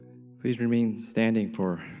Please remain standing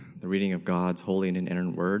for the reading of God's holy and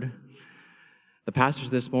inerrant word. The passage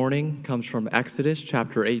this morning comes from Exodus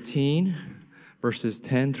chapter 18, verses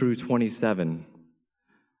 10 through 27.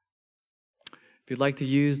 If you'd like to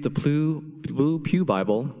use the blue pew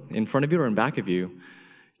Bible in front of you or in back of you, you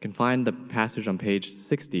can find the passage on page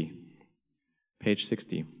 60. Page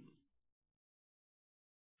 60.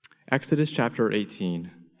 Exodus chapter 18.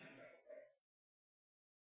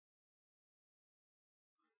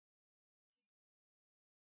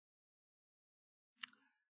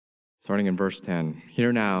 Starting in verse 10.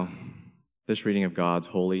 Hear now this reading of God's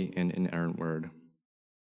holy and inerrant word.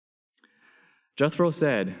 Jethro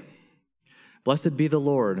said, "Blessed be the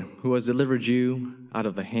Lord, who has delivered you out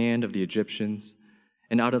of the hand of the Egyptians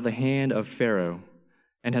and out of the hand of Pharaoh,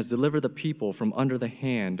 and has delivered the people from under the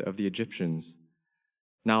hand of the Egyptians.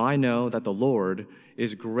 Now I know that the Lord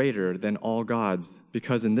is greater than all gods,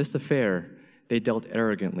 because in this affair they dealt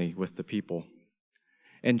arrogantly with the people."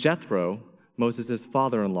 And Jethro, Moses'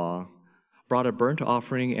 father-in-law, brought a burnt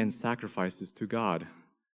offering and sacrifices to God.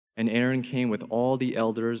 And Aaron came with all the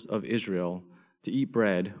elders of Israel to eat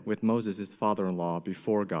bread with Moses' father-in-law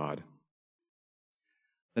before God.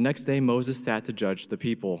 The next day Moses sat to judge the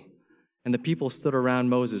people, and the people stood around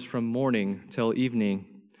Moses from morning till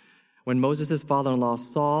evening. When Moses' father-in-law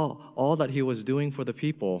saw all that he was doing for the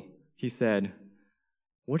people, he said,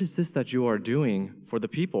 "What is this that you are doing for the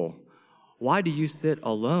people? Why do you sit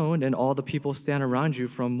alone and all the people stand around you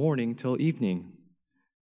from morning till evening?"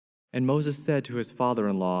 And Moses said to his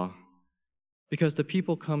father-in-law, "Because the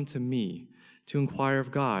people come to me to inquire of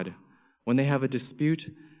God. When they have a dispute,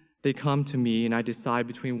 they come to me, and I decide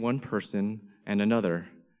between one person and another,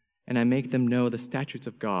 and I make them know the statutes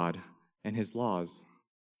of God and his laws."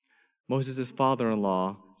 Moses'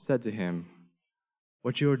 father-in-law said to him,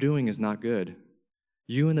 "What you are doing is not good.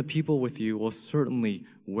 You and the people with you will certainly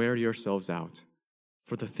wear yourselves out,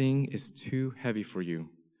 for the thing is too heavy for you.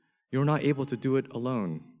 You are not able to do it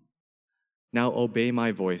alone. Now obey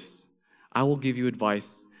my voice. I will give you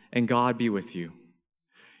advice, and God be with you.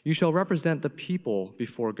 You shall represent the people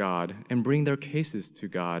before God and bring their cases to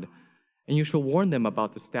God, and you shall warn them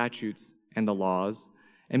about the statutes and the laws,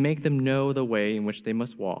 and make them know the way in which they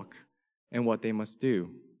must walk and what they must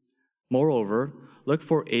do. Moreover, look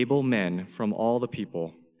for able men from all the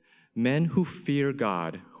people, men who fear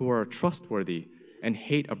God, who are trustworthy and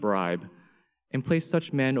hate a bribe, and place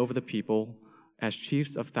such men over the people as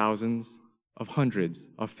chiefs of thousands, of hundreds,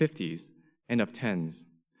 of fifties, and of tens,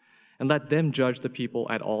 and let them judge the people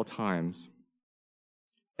at all times.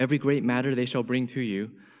 Every great matter they shall bring to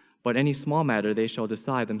you, but any small matter they shall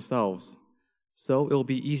decide themselves. So it will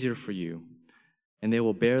be easier for you, and they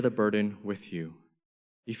will bear the burden with you.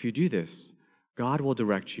 If you do this, God will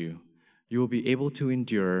direct you. You will be able to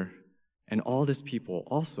endure, and all this people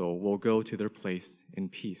also will go to their place in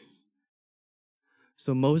peace."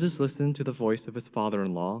 So Moses listened to the voice of his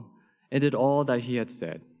father-in-law and did all that he had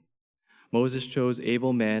said. Moses chose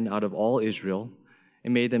able men out of all Israel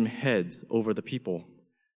and made them heads over the people,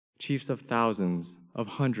 chiefs of thousands, of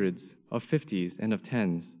hundreds, of fifties, and of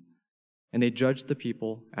tens, and they judged the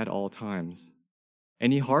people at all times.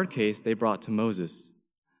 Any hard case they brought to Moses,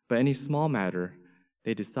 but any small matter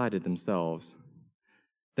they decided themselves.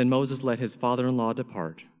 Then Moses let his father-in-law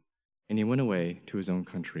depart, and he went away to his own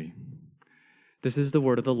country. This is the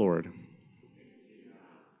word of the Lord.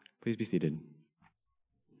 Please be seated.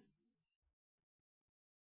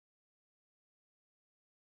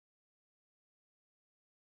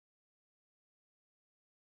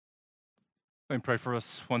 Let me pray for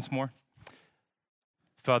us once more.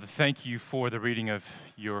 Father, thank you for the reading of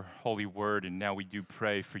your holy word, and now we do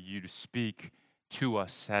pray for you to speak to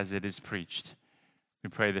us as it is preached.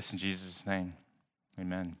 We pray this in Jesus' name.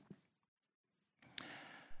 Amen.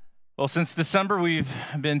 Well, since December, we've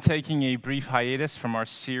been taking a brief hiatus from our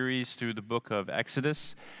series through the book of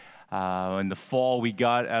Exodus. In the fall, we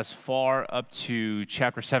got as far up to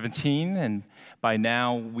chapter 17, and by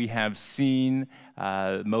now we have seen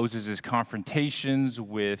Moses' confrontations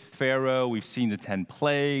with Pharaoh. We've seen the 10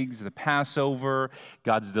 plagues, the Passover,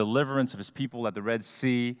 God's deliverance of his people at the Red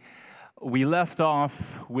Sea. We left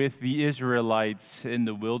off with the Israelites in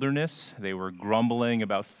the wilderness. They were grumbling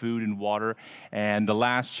about food and water, and the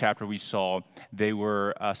last chapter we saw, they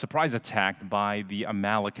were surprise attacked by the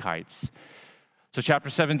Amalekites. So chapter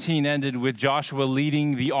 17 ended with Joshua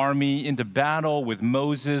leading the army into battle, with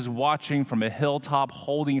Moses watching from a hilltop,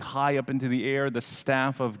 holding high up into the air the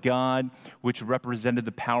staff of God, which represented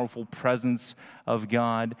the powerful presence of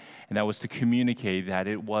God. And that was to communicate that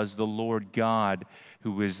it was the Lord God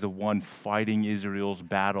who is the one fighting Israel's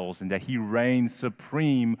battles, and that he reigns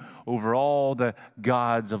supreme over all the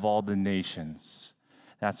gods of all the nations.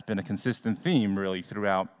 That's been a consistent theme, really,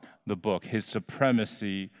 throughout the book, his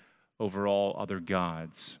supremacy over all other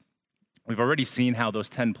gods. We've already seen how those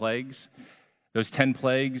 10 plagues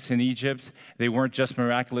in Egypt, they weren't just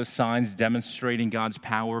miraculous signs demonstrating God's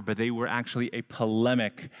power, but they were actually a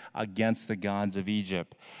polemic against the gods of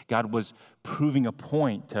Egypt. God was proving a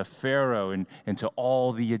point to Pharaoh and to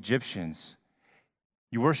all the Egyptians.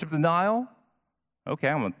 You worship the Nile? Okay,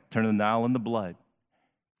 I'm going to turn the Nile into blood.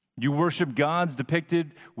 You worship gods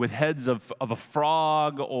depicted with heads of a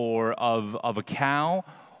frog or of a cow?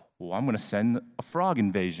 Well, I'm going to send a frog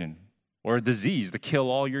invasion or a disease to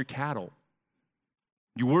kill all your cattle.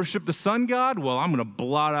 You worship the sun god? Well, I'm going to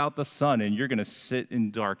blot out the sun and you're going to sit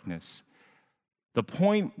in darkness. The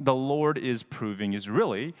point the Lord is proving is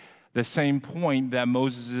really the same point that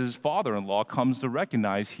Moses' father-in-law comes to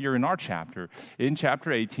recognize here in our chapter. In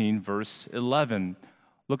chapter 18, verse 11.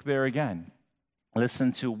 Look there again.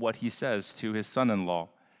 Listen to what he says to his son-in-law.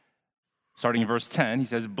 Starting in verse 10, he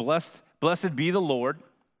says, Blessed be the Lord,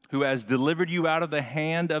 who has delivered you out of the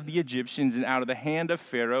hand of the Egyptians and out of the hand of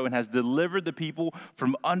Pharaoh, and has delivered the people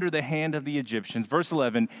from under the hand of the Egyptians. Verse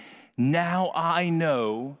 11, now I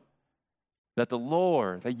know that the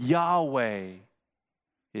Lord, that Yahweh,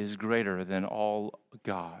 is greater than all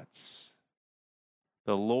gods.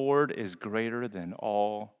 The Lord is greater than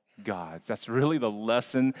all gods. That's really the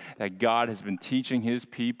lesson that God has been teaching his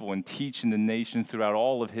people and teaching the nations throughout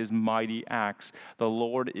all of his mighty acts. The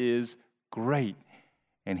Lord is great,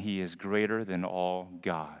 and he is greater than all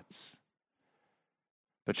gods.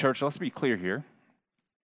 But church, let's be clear here.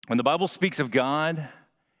 When the Bible speaks of God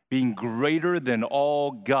being greater than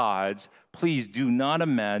all gods, please do not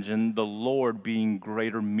imagine the Lord being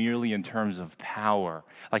greater merely in terms of power,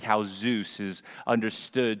 like how Zeus is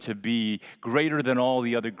understood to be greater than all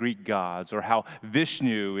the other Greek gods, or how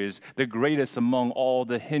Vishnu is the greatest among all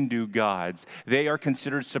the Hindu gods. They are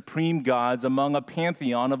considered supreme gods among a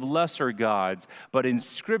pantheon of lesser gods. But in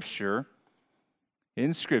Scripture,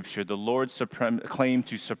 the Lord's claim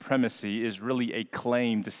to supremacy is really a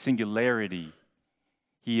claim to singularity.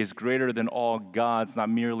 He is greater than all gods, not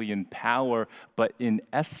merely in power, but in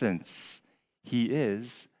essence. He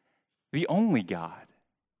is the only God.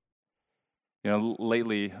 You know,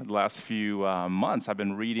 lately, the last few months, I've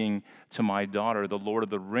been reading to my daughter The Lord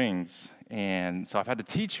of the Rings. And so I've had to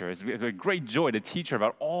teach her. It's a great joy to teach her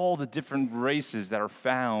about all the different races that are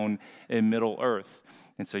found in Middle-earth.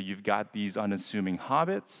 And so you've got these unassuming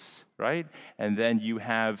hobbits, right? And then you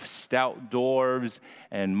have stout dwarves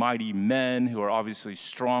and mighty men who are obviously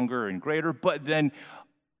stronger and greater. But then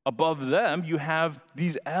above them, you have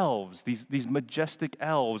these elves, these majestic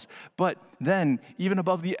elves. But then, even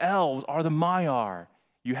above the elves are the Maiar.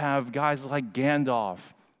 You have guys like Gandalf,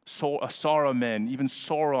 Saruman, even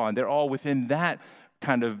Sauron. They're all within that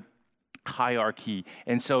kind of hierarchy.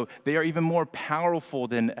 And so they are even more powerful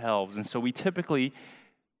than elves. And so we typically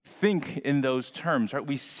think in those terms, right?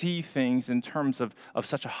 We see things in terms of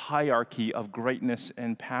such a hierarchy of greatness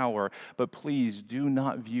and power. But please do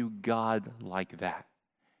not view God like that.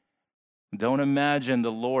 Don't imagine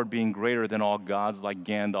the Lord being greater than all gods like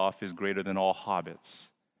Gandalf is greater than all hobbits.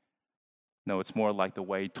 No, it's more like the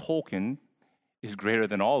way Tolkien is greater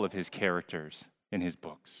than all of his characters in his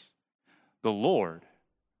books. The Lord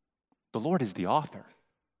is the author.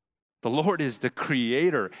 The Lord is the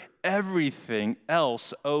creator. Everything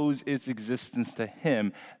else owes its existence to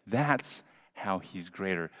him. That's how he's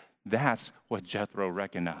greater. That's what Jethro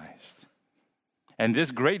recognized. And this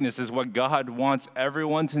greatness is what God wants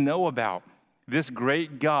everyone to know about. This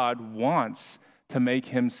great God wants to make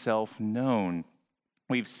himself known.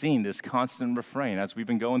 We've seen this constant refrain as we've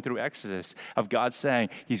been going through Exodus of God saying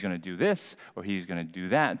he's going to do this or he's going to do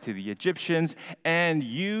that to the Egyptians, and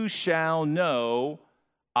you shall know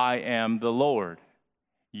I am the Lord.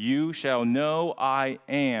 You shall know I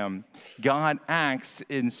am. God acts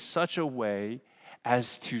in such a way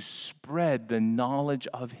as to spread the knowledge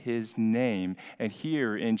of his name. And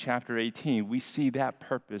here in chapter 18, we see that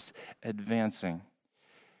purpose advancing.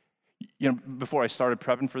 You know, before I started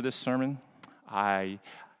prepping for this sermon, I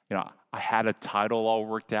I had a title all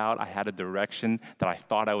worked out. I had a direction that I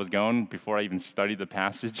thought I was going before I even studied the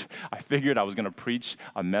passage. I figured I was going to preach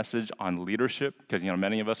a message on leadership because,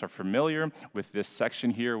 many of us are familiar with this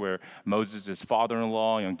section here where Moses'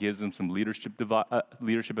 father-in-law, gives him some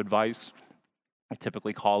leadership advice. I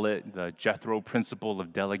typically call it the Jethro principle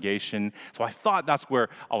of delegation. So I thought that's where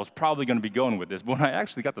I was probably going to be going with this. But when I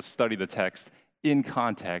actually got to study the text in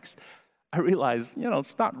context, I realized,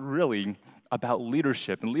 it's not really about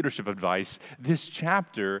leadership and leadership advice. This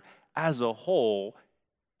chapter as a whole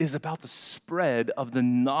is about the spread of the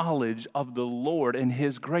knowledge of the Lord and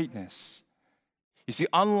his greatness. You see,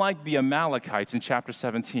 unlike the Amalekites in chapter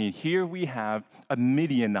 17, here we have a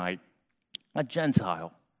Midianite, a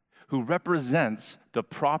Gentile, who represents the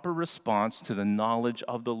proper response to the knowledge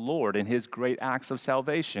of the Lord and his great acts of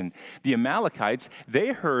salvation. The Amalekites,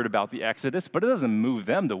 they heard about the Exodus, but it doesn't move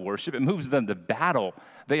them to worship. It moves them to battle.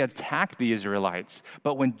 They attack the Israelites.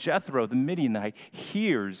 But when Jethro, the Midianite,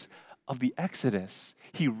 hears of the Exodus,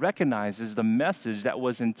 he recognizes the message that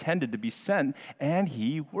was intended to be sent, and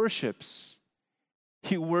he worships.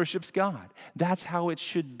 He worships God. That's how it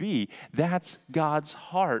should be. That's God's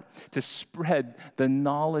heart, to spread the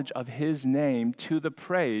knowledge of his name to the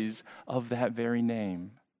praise of that very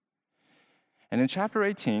name. And in chapter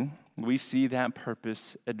 18, we see that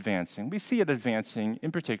purpose advancing. We see it advancing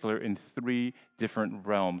in particular in 3 different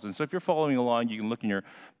realms. And so if you're following along, you can look in your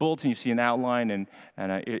bulletin, you see an outline, and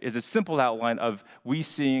it's a simple outline of we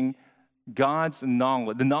seeing God's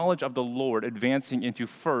knowledge, the knowledge of the Lord advancing into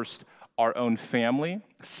first, our own family,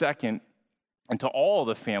 second, into all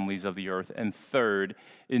the families of the earth, and third,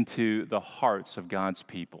 into the hearts of God's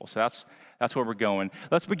people. So that's where we're going.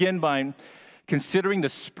 Let's begin by considering the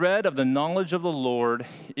spread of the knowledge of the Lord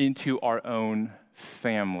into our own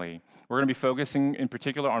family. We're going to be focusing in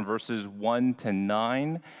particular on verses 1 to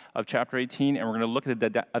 9 of chapter 18, and we're going to look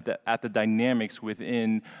at the dynamics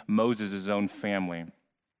within Moses' own family.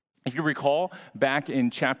 If you recall, back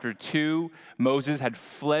in chapter 2, Moses had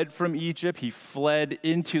fled from Egypt. He fled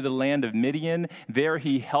into the land of Midian. There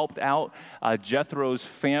he helped out Jethro's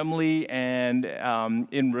family, and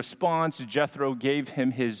in response, Jethro gave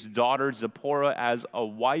him his daughter Zipporah as a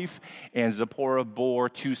wife, and Zipporah bore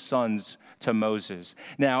 2 sons to Moses.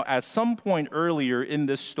 Now, at some point earlier in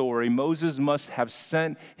this story, Moses must have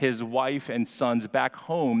sent his wife and sons back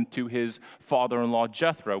home to his father-in-law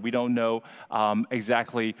Jethro. We don't know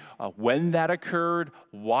exactly when that occurred,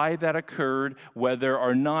 why that occurred, whether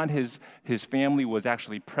or not his family was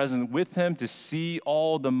actually present with him to see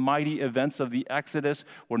all the mighty events of the Exodus.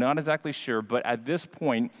 We're not exactly sure, but at this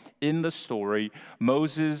point in the story,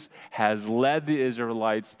 Moses has led the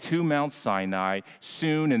Israelites to Mount Sinai.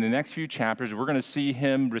 Soon, in the next few chapters, we're going to see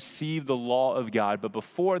him receive the law of God. But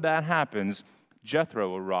before that happens,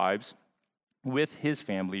 Jethro arrives with his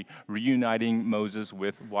family, reuniting Moses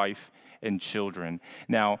with wife and children.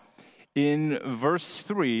 Now, in verse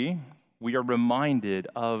 3, we are reminded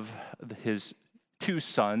of his 2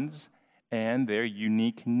 sons and their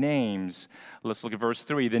unique names. Let's look at verse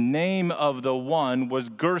 3. The name of the one was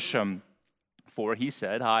Gershom, for he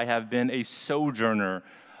said, I have been a sojourner,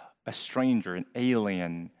 a stranger, an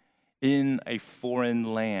alien in a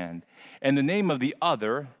foreign land. And the name of the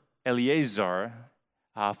other, Eleazar,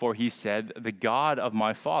 for he said, the God of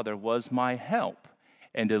my father was my help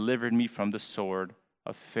and delivered me from the sword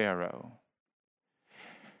of Pharaoh.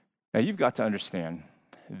 Now, you've got to understand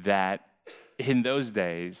that in those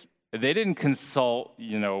days, they didn't consult,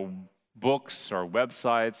 books or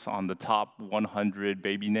websites on the top 100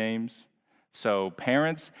 baby names. So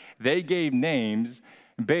parents, they gave names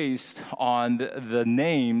based on the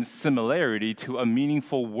name's similarity to a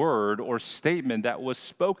meaningful word or statement that was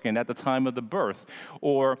spoken at the time of the birth,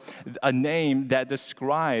 or a name that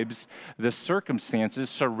describes the circumstances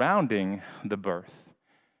surrounding the birth.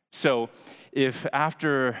 So if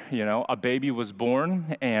after, a baby was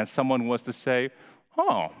born and someone was to say,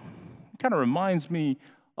 oh, kind of reminds me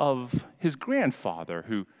of his grandfather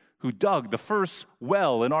who dug the first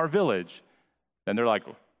well in our village, then they're like,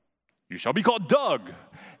 you shall be called Doug.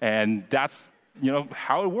 And that's,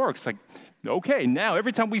 how it works. Like, okay, now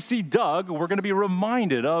every time we see Doug, we're going to be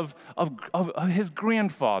reminded of his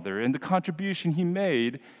grandfather and the contribution he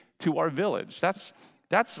made to our village. That's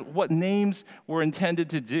what names were intended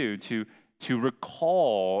to do, to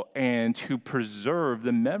recall and to preserve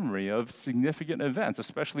the memory of significant events,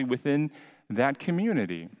 especially within that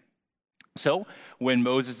community. So when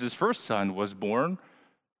Moses' first son was born,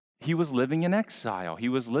 he was living in exile. He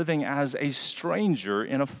was living as a stranger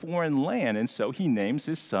in a foreign land, and so he names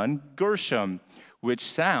his son Gershom, which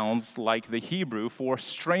sounds like the Hebrew for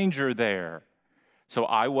stranger there. So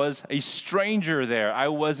I was a stranger there. I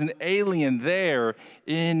was an alien there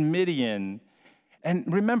in Midian. And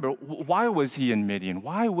remember, why was he in Midian?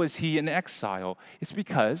 Why was he in exile? It's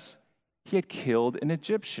because he had killed an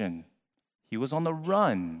Egyptian. He was on the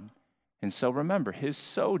run. And so remember, his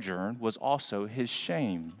sojourn was also his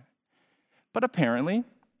shame. But apparently,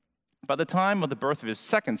 by the time of the birth of his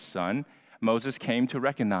second son, Moses came to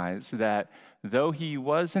recognize that though he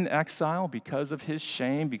was in exile because of his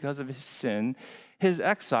shame, because of his sin, his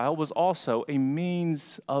exile was also a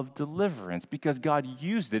means of deliverance because God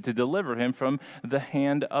used it to deliver him from the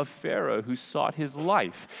hand of Pharaoh who sought his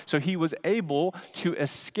life. So he was able to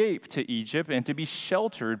escape to Egypt and to be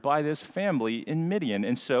sheltered by this family in Midian.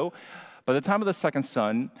 And so by the time of the second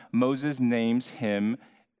son, Moses names him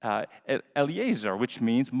Eleazar, which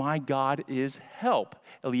means my God is help.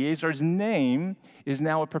 Eleazar's name is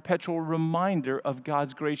now a perpetual reminder of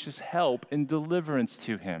God's gracious help and deliverance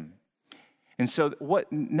to him. And so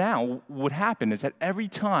what now would happen is that every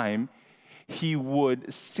time he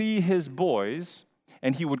would see his boys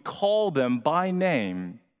and he would call them by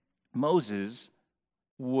name, Moses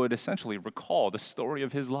would essentially recall the story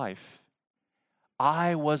of his life.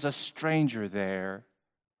 I was a stranger there,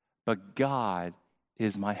 but God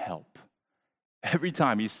is my help. Every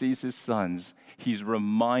time he sees his sons, he's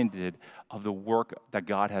reminded of the work that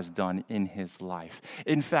God has done in his life.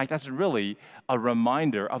 In fact, that's really a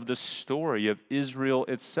reminder of the story of Israel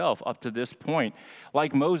itself up to this point.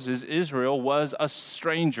 Like Moses, Israel was a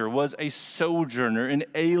stranger, was a sojourner, an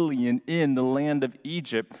alien in the land of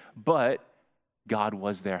Egypt, but God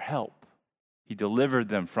was their help. He delivered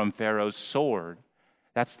them from Pharaoh's sword.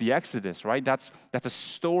 That's the Exodus, right? That's a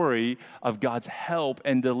story of God's help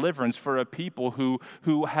and deliverance for a people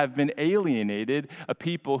who have been alienated, a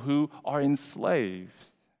people who are enslaved.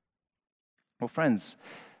 Well, friends,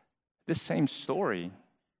 this same story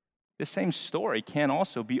can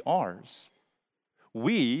also be ours.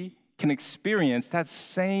 We can experience that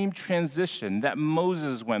same transition that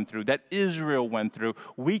Moses went through, that Israel went through.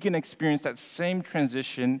 We can experience that same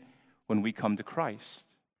transition when we come to Christ.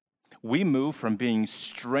 We move from being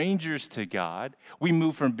strangers to God, we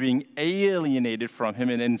move from being alienated from Him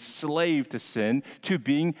and enslaved to sin, to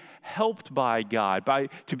being helped by God,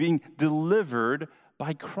 to being delivered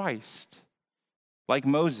by Christ. Like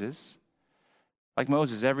Moses,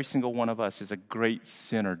 every single one of us is a great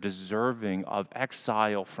sinner, deserving of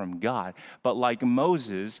exile from God. But like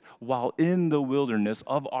Moses, while in the wilderness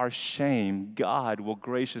of our shame, God will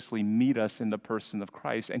graciously meet us in the person of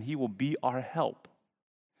Christ, and He will be our help.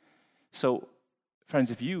 So,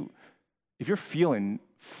 friends, if you're feeling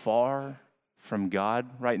far from God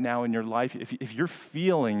right now in your life, if you're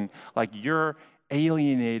feeling like you're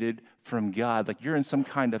alienated from God, like you're in some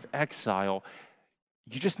kind of exile,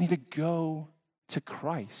 you just need to go to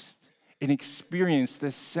Christ and experience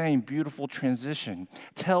this same beautiful transition.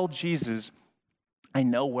 Tell Jesus, I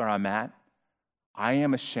know where I'm at. I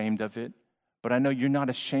am ashamed of it. But I know you're not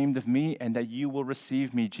ashamed of me and that you will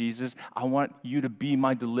receive me, Jesus. I want you to be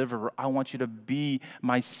my deliverer. I want you to be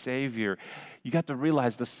my Savior. You got to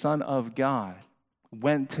realize the Son of God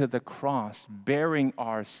went to the cross bearing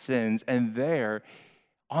our sins, and there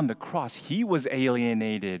on the cross, He was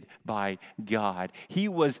alienated by God.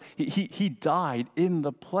 He died in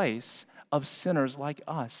the place of sinners like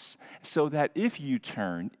us, so that if you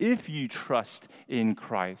turn, if you trust in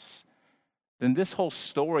Christ, then this whole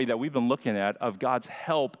story that we've been looking at of God's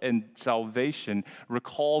help and salvation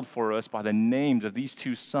recalled for us by the names of these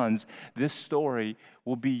two sons, this story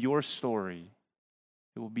will be your story.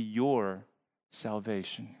 It will be your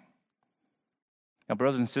salvation. Now,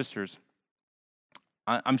 brothers and sisters,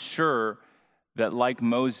 I'm sure that like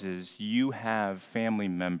Moses, you have family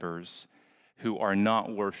members who are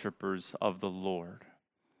not worshipers of the Lord.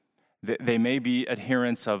 They may be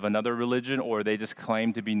adherents of another religion, or they just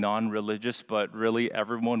claim to be non-religious, but really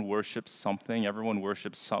everyone worships something, everyone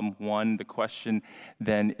worships someone. The question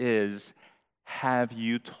then is, have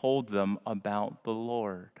you told them about the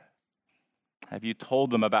Lord? Have you told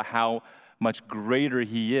them about how much greater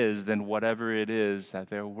He is than whatever it is that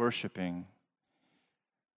they're worshiping?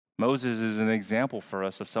 Moses is an example for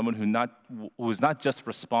us of someone who is not just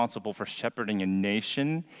responsible for shepherding a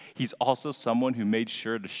nation, he's also someone who made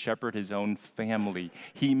sure to shepherd his own family.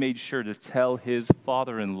 He made sure to tell his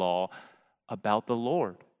father-in-law about the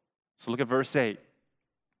Lord. So look at verse 8.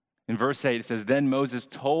 In verse 8 it says, Then Moses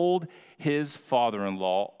told his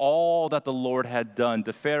father-in-law all that the Lord had done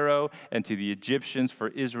to Pharaoh and to the Egyptians for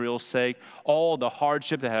Israel's sake, all the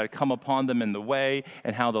hardship that had come upon them in the way,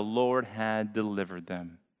 and how the Lord had delivered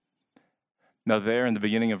them. Now there in the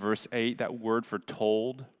beginning of verse 8, that word for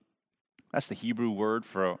told, that's the Hebrew word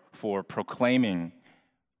for proclaiming.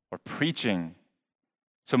 or preaching.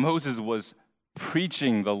 So Moses was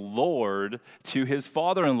preaching the Lord to his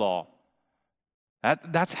father-in-law.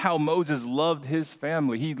 That's how Moses loved his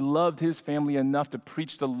family. He loved his family enough to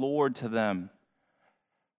preach the Lord to them.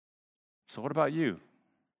 So what about you?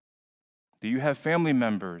 Do you have family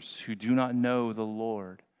members who do not know the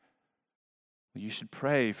Lord? You should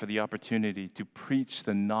pray for the opportunity to preach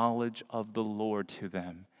the knowledge of the Lord to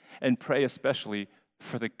them, and pray especially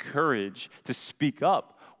for the courage to speak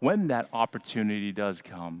up when that opportunity does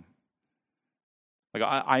come. Like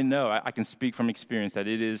I know, I can speak from experience that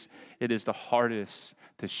it is the hardest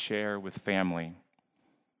to share with family.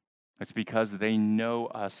 It's because they know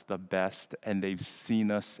us the best and they've seen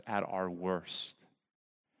us at our worst.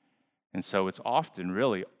 And so it's often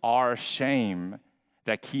really our shame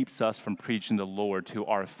that keeps us from preaching the Lord to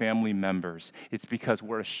our family members. It's because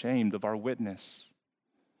we're ashamed of our witness.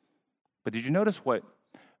 But did you notice what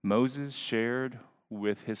Moses shared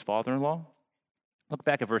with his father-in-law? Look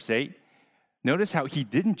back at verse 8. Notice how he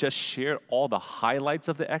didn't just share all the highlights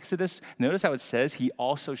of the Exodus. Notice how it says he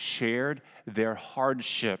also shared their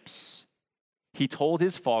hardships. He told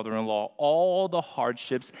his father-in-law all the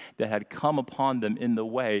hardships that had come upon them in the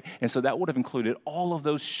way. And so that would have included all of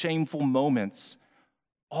those shameful moments,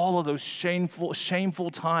 all of those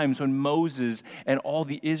shameful times when Moses and all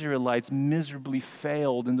the Israelites miserably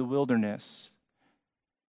failed in the wilderness.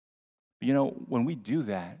 You know, when we do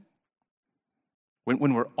that,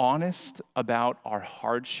 when we're honest about our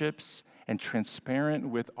hardships and transparent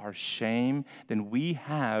with our shame, then we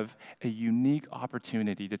have a unique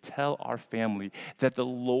opportunity to tell our family that the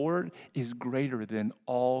Lord is greater than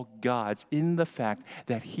all gods in the fact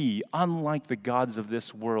that He, unlike the gods of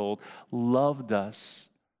this world, loved us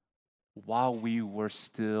while we were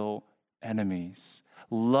still enemies,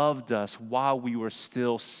 loved us while we were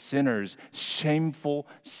still sinners, shameful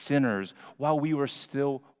sinners, while we were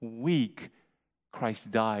still weak.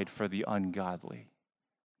 Christ died for the ungodly.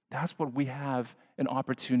 That's what we have an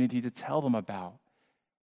opportunity to tell them about.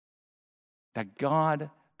 That God,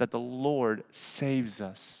 that the Lord saves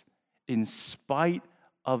us in spite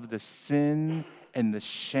of the sin and the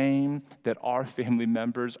shame that our family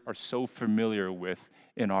members are so familiar with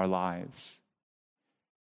in our lives.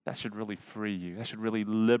 That should really free you. That should really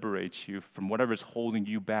liberate you from whatever's holding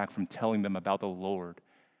you back from telling them about the Lord.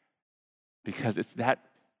 Because it's that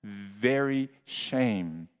very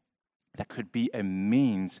shame that could be a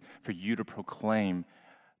means for you to proclaim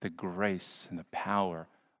the grace and the power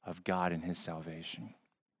of God in His salvation.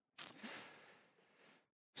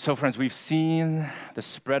 So, friends, we've seen the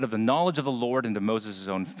spread of the knowledge of the Lord into Moses'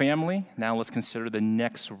 own family. Now let's consider the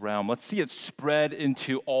next realm. Let's see it spread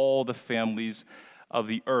into all the families of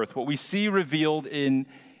the earth. What we see revealed in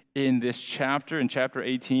this chapter, in chapter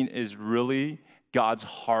 18, is really God's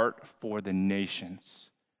heart for the nations.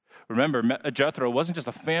 Remember, Jethro wasn't just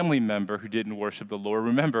a family member who didn't worship the Lord.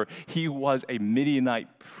 Remember, he was a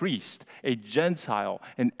Midianite priest, a Gentile,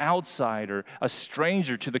 an outsider, a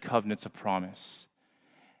stranger to the covenants of promise.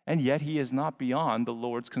 And yet he is not beyond the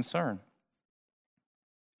Lord's concern.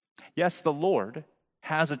 Yes, the Lord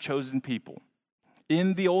has a chosen people.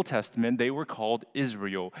 In the Old Testament, they were called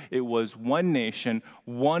Israel. It was one nation,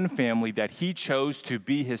 one family that He chose to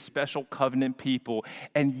be His special covenant people.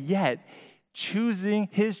 And yet,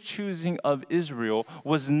 His choosing of Israel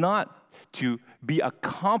was not to be a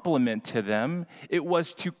compliment to them. It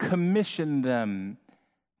was to commission them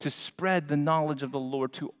to spread the knowledge of the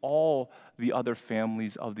Lord to all the other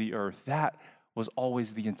families of the earth. That was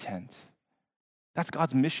always the intent. That's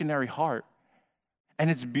God's missionary heart. And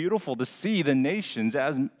it's beautiful to see the nations,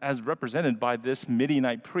 as represented by this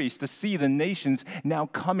Midianite priest, to see the nations now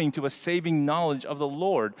coming to a saving knowledge of the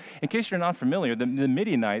Lord. In case you're not familiar, the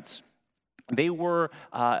Midianites, they were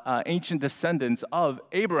ancient descendants of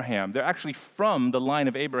Abraham. They're actually from the line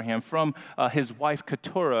of Abraham, from his wife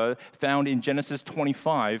Keturah, found in Genesis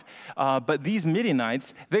 25. But these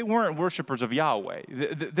Midianites, they weren't worshipers of Yahweh.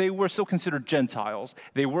 They were still considered Gentiles.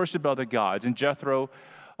 They worshiped other gods, and Jethro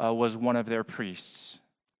was one of their priests.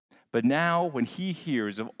 But now, when he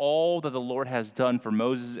hears of all that the Lord has done for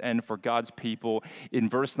Moses and for God's people, in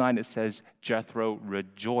verse 9 it says, Jethro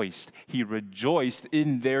rejoiced. He rejoiced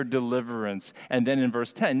in their deliverance. And then in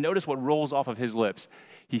verse 10, notice what rolls off of his lips.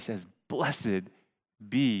 He says, blessed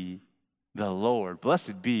be the Lord.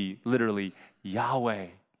 Blessed be, literally, Yahweh.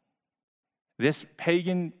 This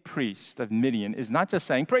pagan priest of Midian is not just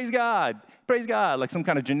saying, praise God, like some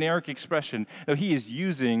kind of generic expression. No, he is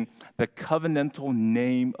using the covenantal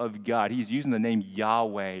name of God. He's using the name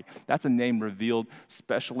Yahweh. That's a name revealed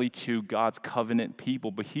specially to God's covenant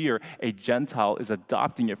people. But here, a Gentile is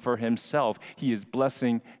adopting it for himself. He is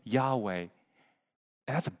blessing Yahweh.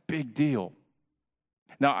 And that's a big deal.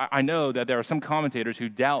 Now, I know that there are some commentators who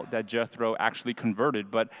doubt that Jethro actually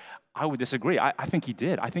converted, but I would disagree. I think he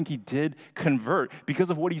did. I think he did convert because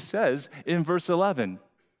of what he says in verse 11.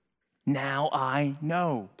 Now I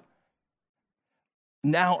know.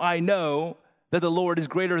 Now I know that the Lord is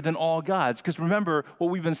greater than all gods. Because remember, what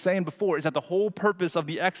we've been saying before is that the whole purpose of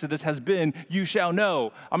the Exodus has been, you shall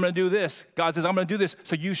know. I'm going to do this. God says, I'm going to do this,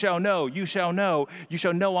 so you shall know. You shall know. You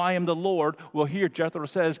shall know I am the Lord. Well, here Jethro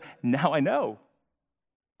says, now I know.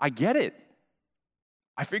 I get it.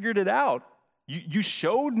 I figured it out. You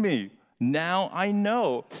showed me. Now I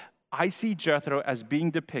know. I see Jethro as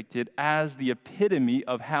being depicted as the epitome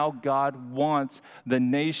of how God wants the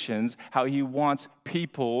nations, how he wants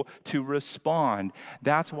people to respond.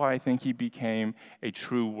 That's why I think he became a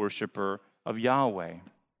true worshiper of Yahweh.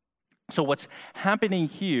 So what's happening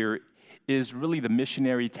here is really the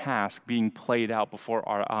missionary task being played out before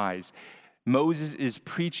our eyes. Moses is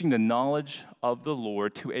preaching the knowledge of the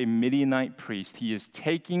Lord to a Midianite priest. He is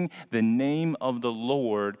taking the name of the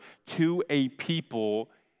Lord to a people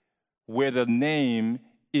where the name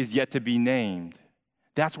is yet to be named.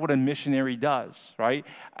 That's what a missionary does, right?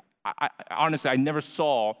 Honestly, I never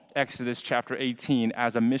saw Exodus chapter 18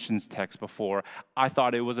 as a missions text before. I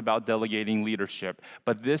thought it was about delegating leadership.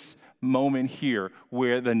 But this moment here,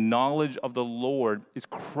 where the knowledge of the Lord is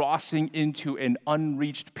crossing into an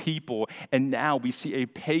unreached people, and now we see a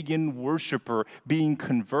pagan worshiper being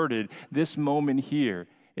converted, this moment here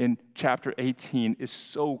in chapter 18 is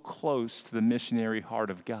so close to the missionary heart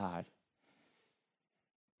of God.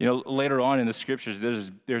 You know, later on in the scriptures, there's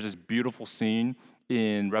this beautiful scene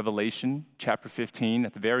in Revelation chapter 15,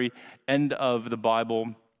 at the very end of the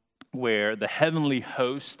Bible, where the heavenly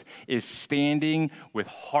host is standing with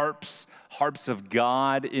harps of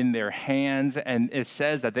God in their hands, and it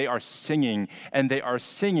says that they are singing,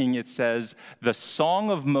 it says, the song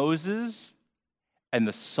of Moses and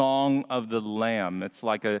the song of the Lamb. It's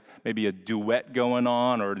like maybe a duet going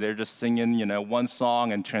on, or they're just singing, one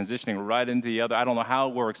song and transitioning right into the other. I don't know how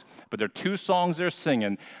it works, but there are two songs they're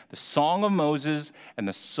singing, the song of Moses and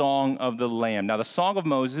the song of the Lamb. Now, the song of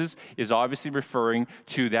Moses is obviously referring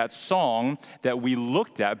to that song that we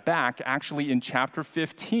looked at back actually in chapter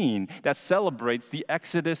 15 that celebrates the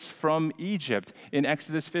Exodus from Egypt in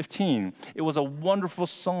Exodus 15. It was a wonderful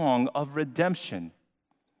song of redemption.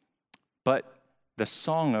 But the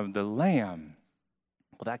song of the Lamb,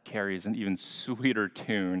 well, that carries an even sweeter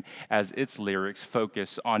tune as its lyrics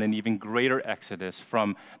focus on an even greater exodus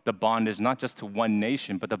from the bondage, not just to one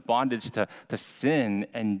nation, but the bondage to sin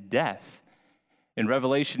and death. In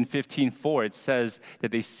Revelation 15:4, it says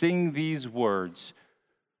that they sing these words,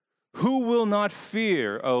 "Who will not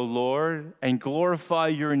fear, O Lord, and glorify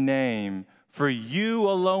your name? For you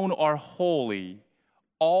alone are holy.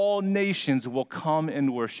 All nations will come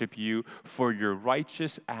and worship you, for your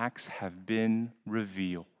righteous acts have been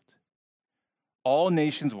revealed." All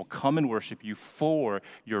nations will come and worship you, for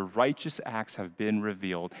your righteous acts have been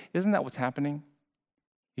revealed. Isn't that what's happening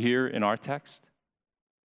here in our text?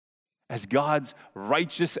 As God's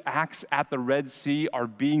righteous acts at the Red Sea are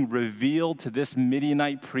being revealed to this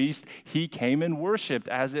Midianite priest, he came and worshiped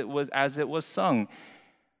as it was sung.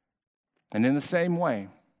 And in the same way,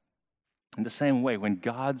 when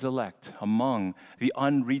God's elect among the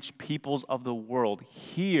unreached peoples of the world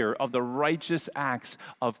hear of the righteous acts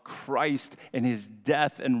of Christ and his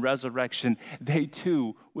death and resurrection, they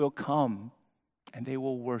too will come and they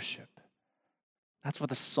will worship. That's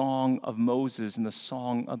what the song of Moses and the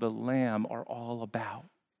song of the Lamb are all about.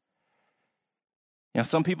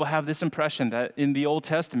 Some people have this impression that in the Old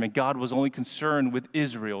Testament, God was only concerned with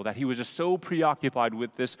Israel, that he was just so preoccupied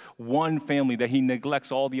with this one family that he neglects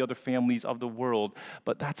all the other families of the world.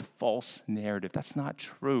 But that's a false narrative. That's not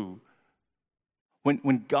true.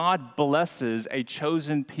 When God blesses a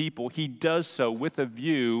chosen people, he does so with a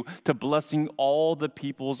view to blessing all the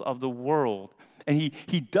peoples of the world. And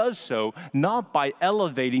he does so not by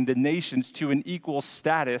elevating the nations to an equal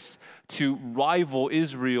status to rival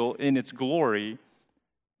Israel in its glory.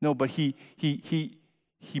 No, but he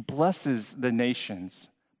blesses the nations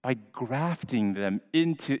by grafting them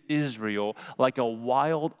into Israel like a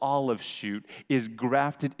wild olive shoot is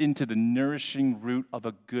grafted into the nourishing root of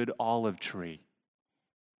a good olive tree.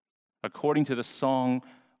 According to the song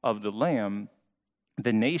of the Lamb,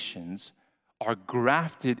 the nations are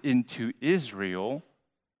grafted into Israel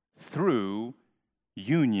through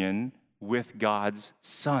union with God's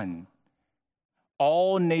Son.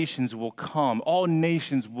 All nations will come. All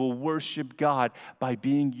nations will worship God by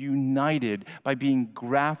being united, by being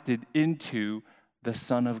grafted into the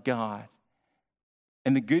Son of God.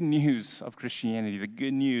 And the good news of Christianity, the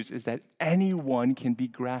good news is that anyone can be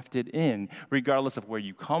grafted in, regardless of where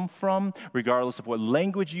you come from, regardless of what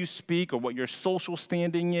language you speak, or what your social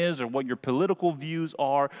standing is, or what your political views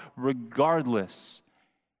are. Regardless,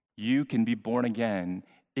 you can be born again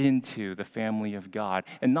into the family of God.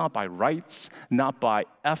 And not by rights, not by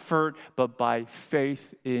effort, but by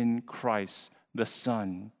faith in Christ, the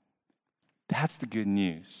Son. That's the good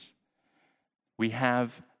news. We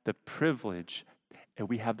have the privilege and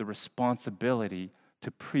we have the responsibility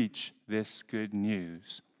to preach this good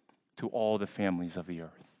news to all the families of the earth.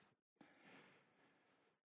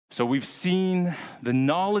 So we've seen the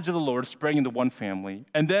knowledge of the Lord spreading into one family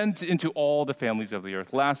and then into all the families of the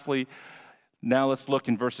earth. Lastly, now let's look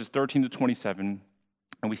in verses 13 to 27,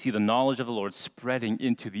 and we see the knowledge of the Lord spreading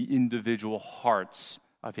into the individual hearts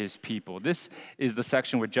of his people. This is the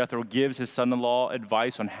section where Jethro gives his son-in-law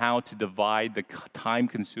advice on how to divide the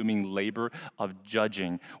time-consuming labor of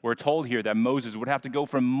judging. We're told here that Moses would have to go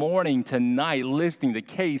from morning to night listening to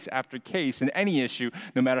case after case, and any issue,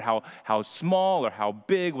 no matter how small or how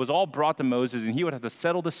big, was all brought to Moses, and he would have to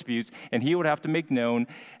settle disputes, and he would have to make known,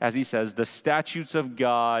 as he says, the statutes of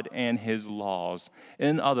God and his laws.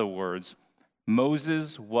 In other words,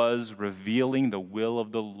 Moses was revealing the will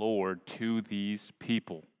of the Lord to these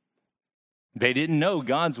people. They didn't know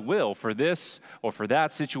God's will for this or for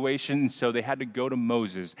that situation, and so they had to go to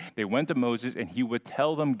Moses. They went to Moses, and he would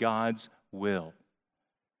tell them God's will.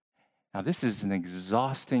 Now, this is an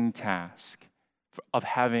exhausting task of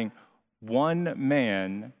having one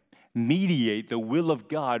man mediate the will of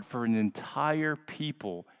God for an entire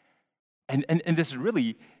people. And this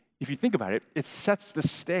really, if you think about it, it sets the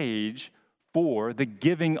stage for the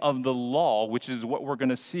giving of the law, which is what we're going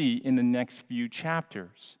to see in the next few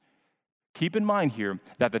chapters. Keep in mind here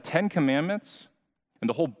that the Ten Commandments and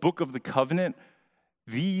the whole book of the covenant,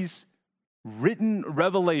 these written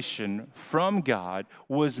revelation from God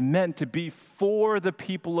was meant to be for the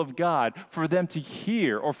people of God, for them to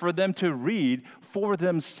hear or for them to read for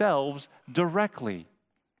themselves directly.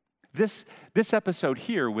 This episode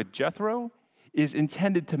here with Jethro is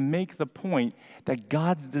intended to make the point that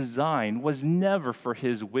God's design was never for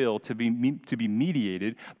his will to be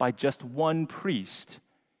mediated by just one priest.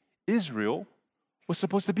 Israel was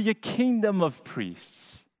supposed to be a kingdom of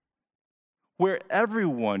priests where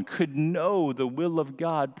everyone could know the will of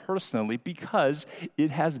God personally because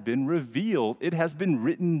it has been revealed, it has been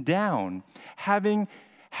written down. Having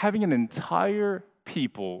an entire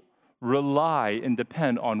people rely and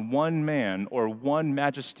depend on one man or one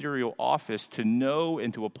magisterial office to know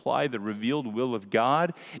and to apply the revealed will of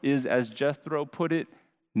God is, as Jethro put it,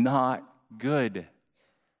 not good.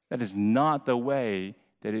 That is not the way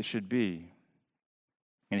that it should be.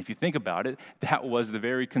 And if you think about it, that was the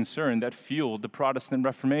very concern that fueled the Protestant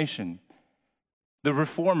Reformation. The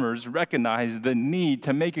Reformers recognized the need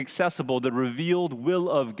to make accessible the revealed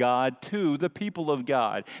will of God to the people of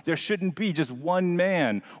God. There shouldn't be just one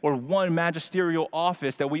man or one magisterial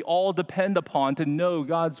office that we all depend upon to know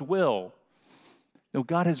God's will. No,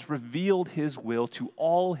 God has revealed his will to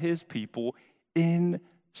all his people in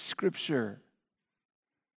Scripture.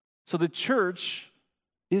 So the church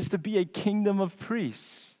is to be a kingdom of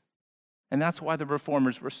priests. And that's why the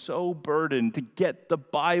Reformers were so burdened to get the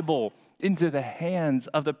Bible into the hands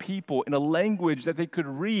of the people in a language that they could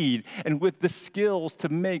read and with the skills to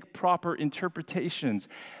make proper interpretations.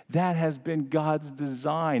 That has been God's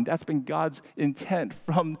design. That's been God's intent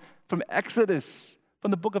from Exodus,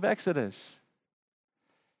 from the book of Exodus.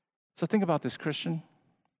 So think about this, Christian.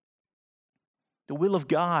 The will of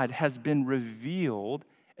God has been revealed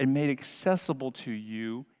and made accessible to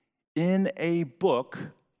you in a book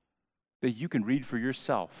that you can read for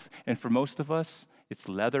yourself. And for most of us, it's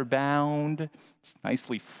leather bound, it's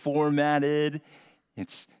nicely formatted,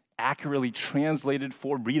 it's accurately translated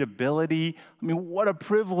for readability. I mean, what a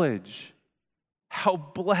privilege. How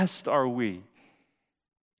blessed are we?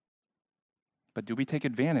 But do we take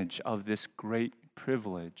advantage of this great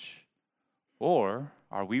privilege? Or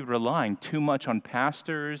are we relying too much on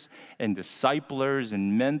pastors and disciplers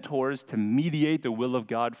and mentors to mediate the will of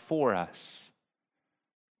God for us?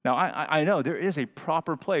 Now, I know there is a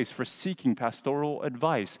proper place for seeking pastoral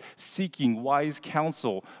advice, seeking wise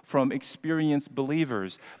counsel from experienced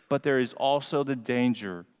believers, but there is also the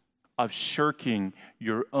danger of shirking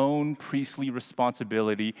your own priestly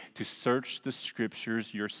responsibility to search the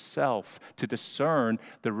Scriptures yourself, to discern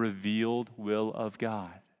the revealed will of God.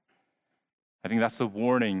 I think that's the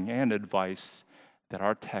warning and advice that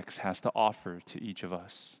our text has to offer to each of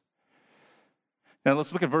us. Now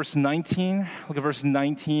let's look at verse 19. Look at verse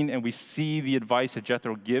 19, and we see the advice that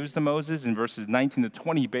Jethro gives to Moses. In verses 19 to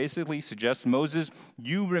 20, he basically suggests, Moses,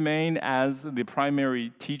 you remain as the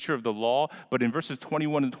primary teacher of the law. But in verses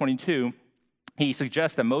 21 and 22, he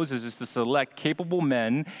suggests that Moses is to select capable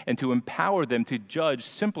men and to empower them to judge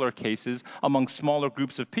simpler cases among smaller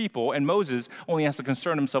groups of people. And Moses only has to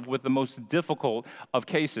concern himself with the most difficult of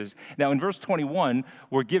cases. Now, in verse 21,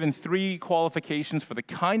 we're given 3 qualifications for the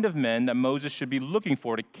kind of men that Moses should be looking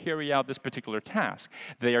for to carry out this particular task.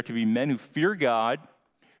 They are to be men who fear God,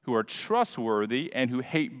 who are trustworthy, and who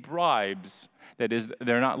hate bribes. That is,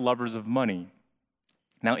 they're not lovers of money.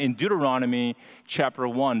 Now, in Deuteronomy chapter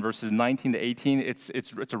 1, verses 19 to 18, it's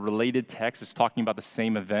a related text. It's talking about the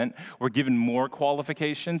same event. We're given more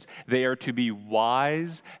qualifications. They are to be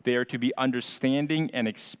wise. They are to be understanding and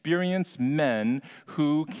experienced men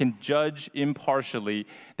who can judge impartially,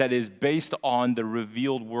 that is, based on the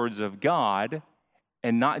revealed words of God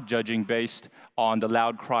and not judging based on the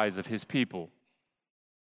loud cries of his people.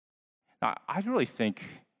 Now, I really think,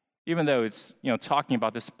 even though it's talking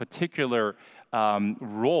about this particular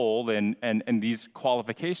role and these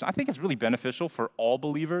qualifications, I think it's really beneficial for all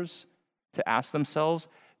believers to ask themselves,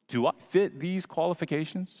 do I fit these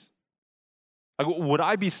qualifications? Would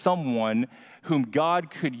I be someone whom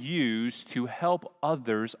God could use to help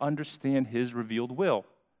others understand his revealed will?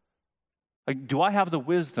 Do I have the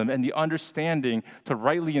wisdom and the understanding to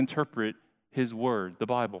rightly interpret his word, the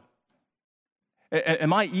Bible?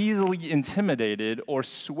 Am I easily intimidated or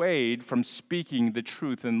swayed from speaking the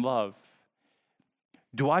truth in love?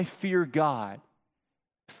 Do I fear God?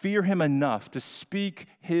 Fear him enough to speak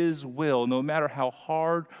his will, no matter how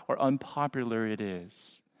hard or unpopular it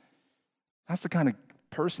is? That's the kind of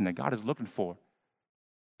person that God is looking for,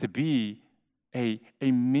 to be a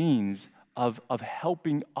means of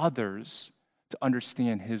helping others to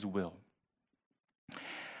understand his will.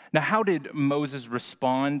 Now, how did Moses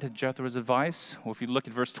respond to Jethro's advice? Well, if you look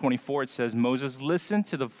at verse 24, it says, Moses listened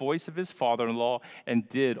to the voice of his father-in-law and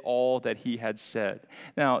did all that he had said.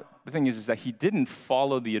 Now, the thing is that he didn't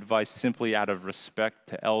follow the advice simply out of respect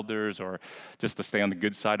to elders or just to stay on the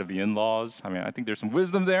good side of the in-laws. I mean, I think there's some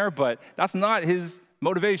wisdom there, but that's not his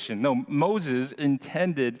motivation. No, Moses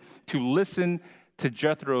intended to listen to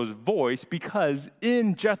Jethro's voice because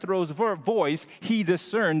in Jethro's voice, he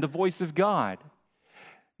discerned the voice of God.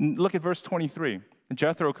 Look at verse 23.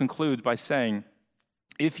 Jethro concludes by saying,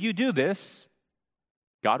 if you do this,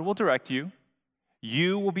 God will direct you.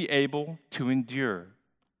 You will be able to endure.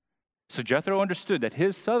 So Jethro understood that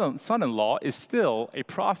his son-in-law is still a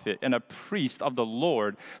prophet and a priest of the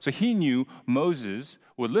Lord. So he knew Moses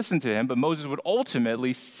would listen to him, but Moses would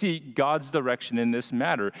ultimately seek God's direction in this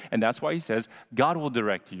matter. And that's why he says, God will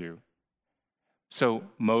direct you. So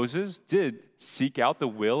Moses did seek out the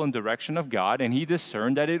will and direction of God, and he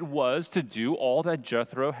discerned that it was to do all that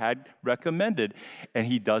Jethro had recommended. And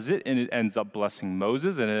he does it, and it ends up blessing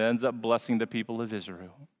Moses, and it ends up blessing the people of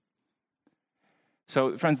Israel.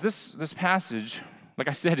 So, friends, this passage, like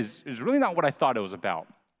I said, is really not what I thought it was about.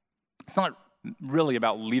 It's not really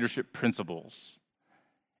about leadership principles.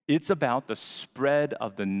 It's about the spread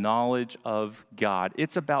of the knowledge of God.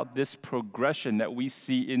 It's about this progression that we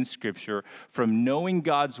see in Scripture from knowing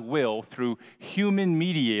God's will through human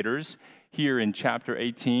mediators here in chapter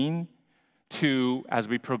 18 to, as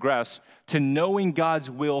we progress, to knowing God's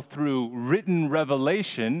will through written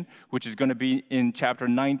revelation, which is going to be in chapter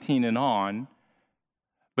 19 and on.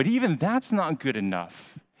 But even that's not good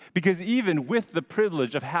enough. Because even with the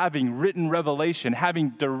privilege of having written revelation, having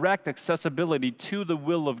direct accessibility to the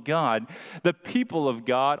will of God, the people of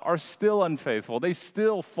God are still unfaithful. They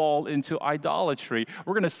still fall into idolatry.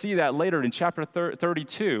 We're going to see that later in chapter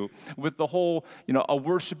 32 with the whole,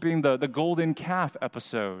 worshiping the golden calf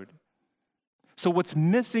episode. So what's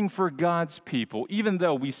missing for God's people, even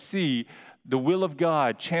though we see the will of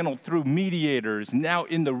God channeled through mediators, now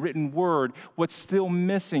in the written word, what's still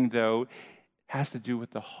missing, though, has to do with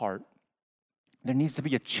the heart. There needs to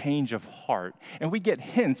be a change of heart. And we get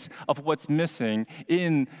hints of what's missing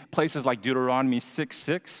in places like Deuteronomy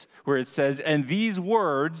 6:6, where it says, and these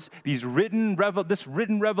words, this written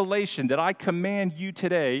revelation that I command you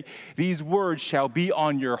today, these words shall be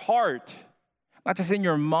on your heart. Not just in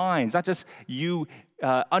your minds, not just you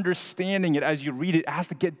understanding it as you read it. It has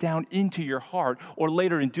to get down into your heart. Or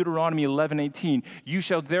later in Deuteronomy 11:18, you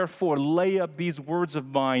shall therefore lay up these words of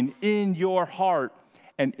mine in your heart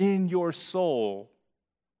and in your soul.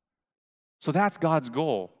 So that's God's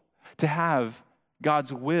goal, to have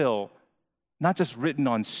God's will not just written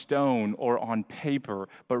on stone or on paper,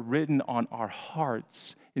 but written on our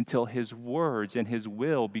hearts until his words and his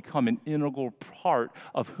will become an integral part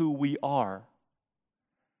of who we are.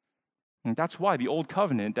 And that's why the old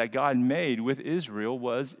covenant that God made with Israel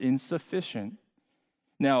was insufficient.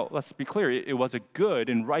 Now, let's be clear, it was a good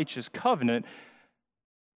and righteous covenant,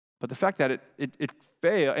 but the fact that it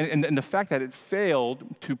failed, and the fact that it failed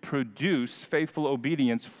to produce faithful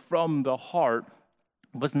obedience from the heart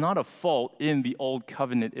was not a fault in the old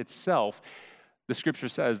covenant itself. The scripture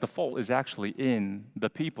says the fault is actually in the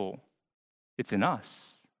people. It's in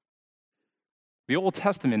us. The Old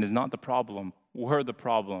Testament is not the problem. We're the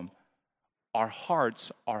problem. Our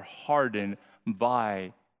hearts are hardened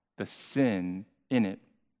by the sin in it.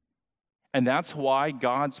 And that's why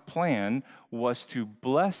God's plan was to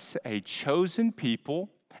bless a chosen people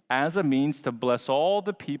as a means to bless all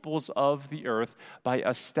the peoples of the earth by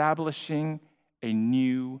establishing a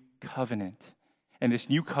new covenant. And this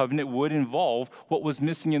new covenant would involve what was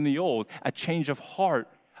missing in the old, a change of heart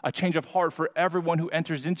for everyone who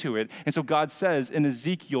enters into it. And so God says in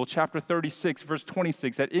Ezekiel chapter 36, verse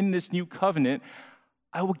 26, that in this new covenant,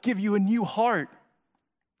 I will give you a new heart,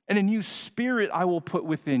 and a new spirit I will put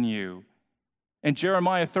within you. And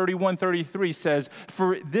Jeremiah 31:33 says,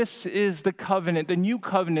 for this is the covenant, the new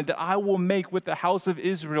covenant that I will make with the house of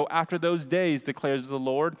Israel after those days, declares the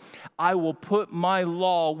Lord. I will put my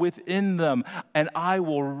law within them, and I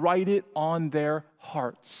will write it on their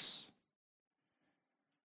hearts.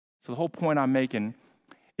 So the whole point I'm making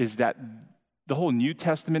is that the whole New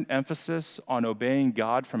Testament emphasis on obeying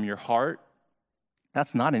God from your heart,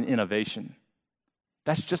 that's not an innovation.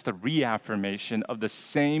 That's just a reaffirmation of the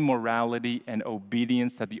same morality and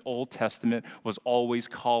obedience that the Old Testament was always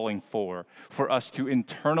calling for us to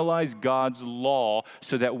internalize God's law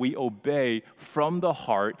so that we obey from the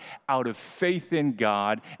heart out of faith in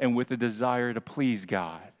God and with a desire to please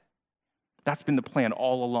God. That's been the plan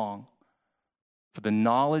all along, for the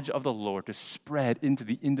knowledge of the Lord to spread into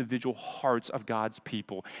the individual hearts of God's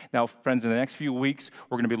people. Now, friends, in the next few weeks,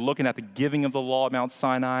 we're going to be looking at the giving of the law at Mount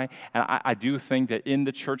Sinai. And I do think that in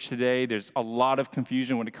the church today, there's a lot of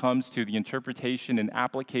confusion when it comes to the interpretation and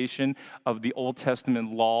application of the Old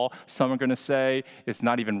Testament law. Some are going to say it's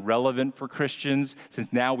not even relevant for Christians,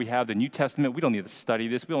 since now we have the New Testament. We don't need to study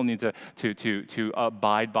this. We don't need to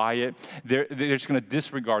abide by it. They're just going to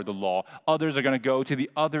disregard the law. Others are going to go to the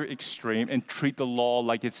other extreme and treat the law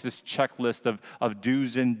like it's this checklist of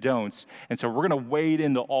do's and don'ts. And so we're going to wade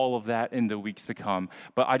into all of that in the weeks to come.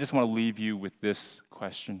 But I just want to leave you with this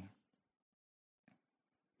question.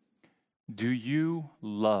 Do you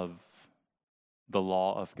love the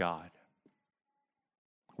law of God?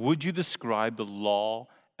 Would you describe the law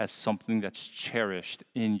as something that's cherished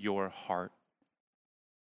in your heart?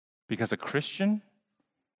 Because a Christian,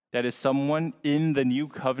 that is someone in the new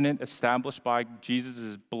covenant established by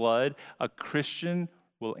Jesus' blood, a Christian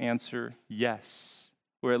will answer yes,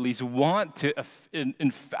 or at least want to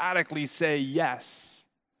emphatically say yes.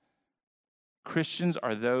 Christians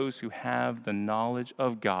are those who have the knowledge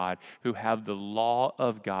of God, who have the law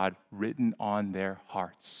of God written on their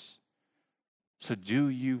hearts. So do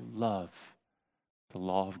you love the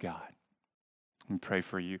law of God? Let me pray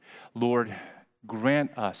for you. Lord,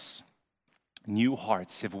 grant us new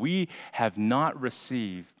hearts. If we have not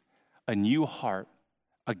received a new heart,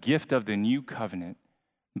 a gift of the new covenant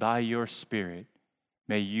by your Spirit,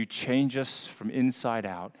 may you change us from inside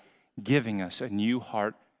out, giving us a new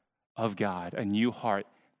heart of God, a new heart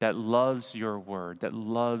that loves your word, that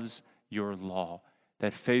loves your law,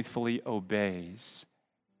 that faithfully obeys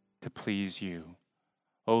to please you.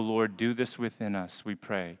 Oh Lord, do this within us, we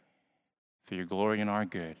pray, for your glory and our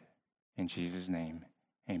good. In Jesus' name,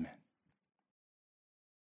 amen.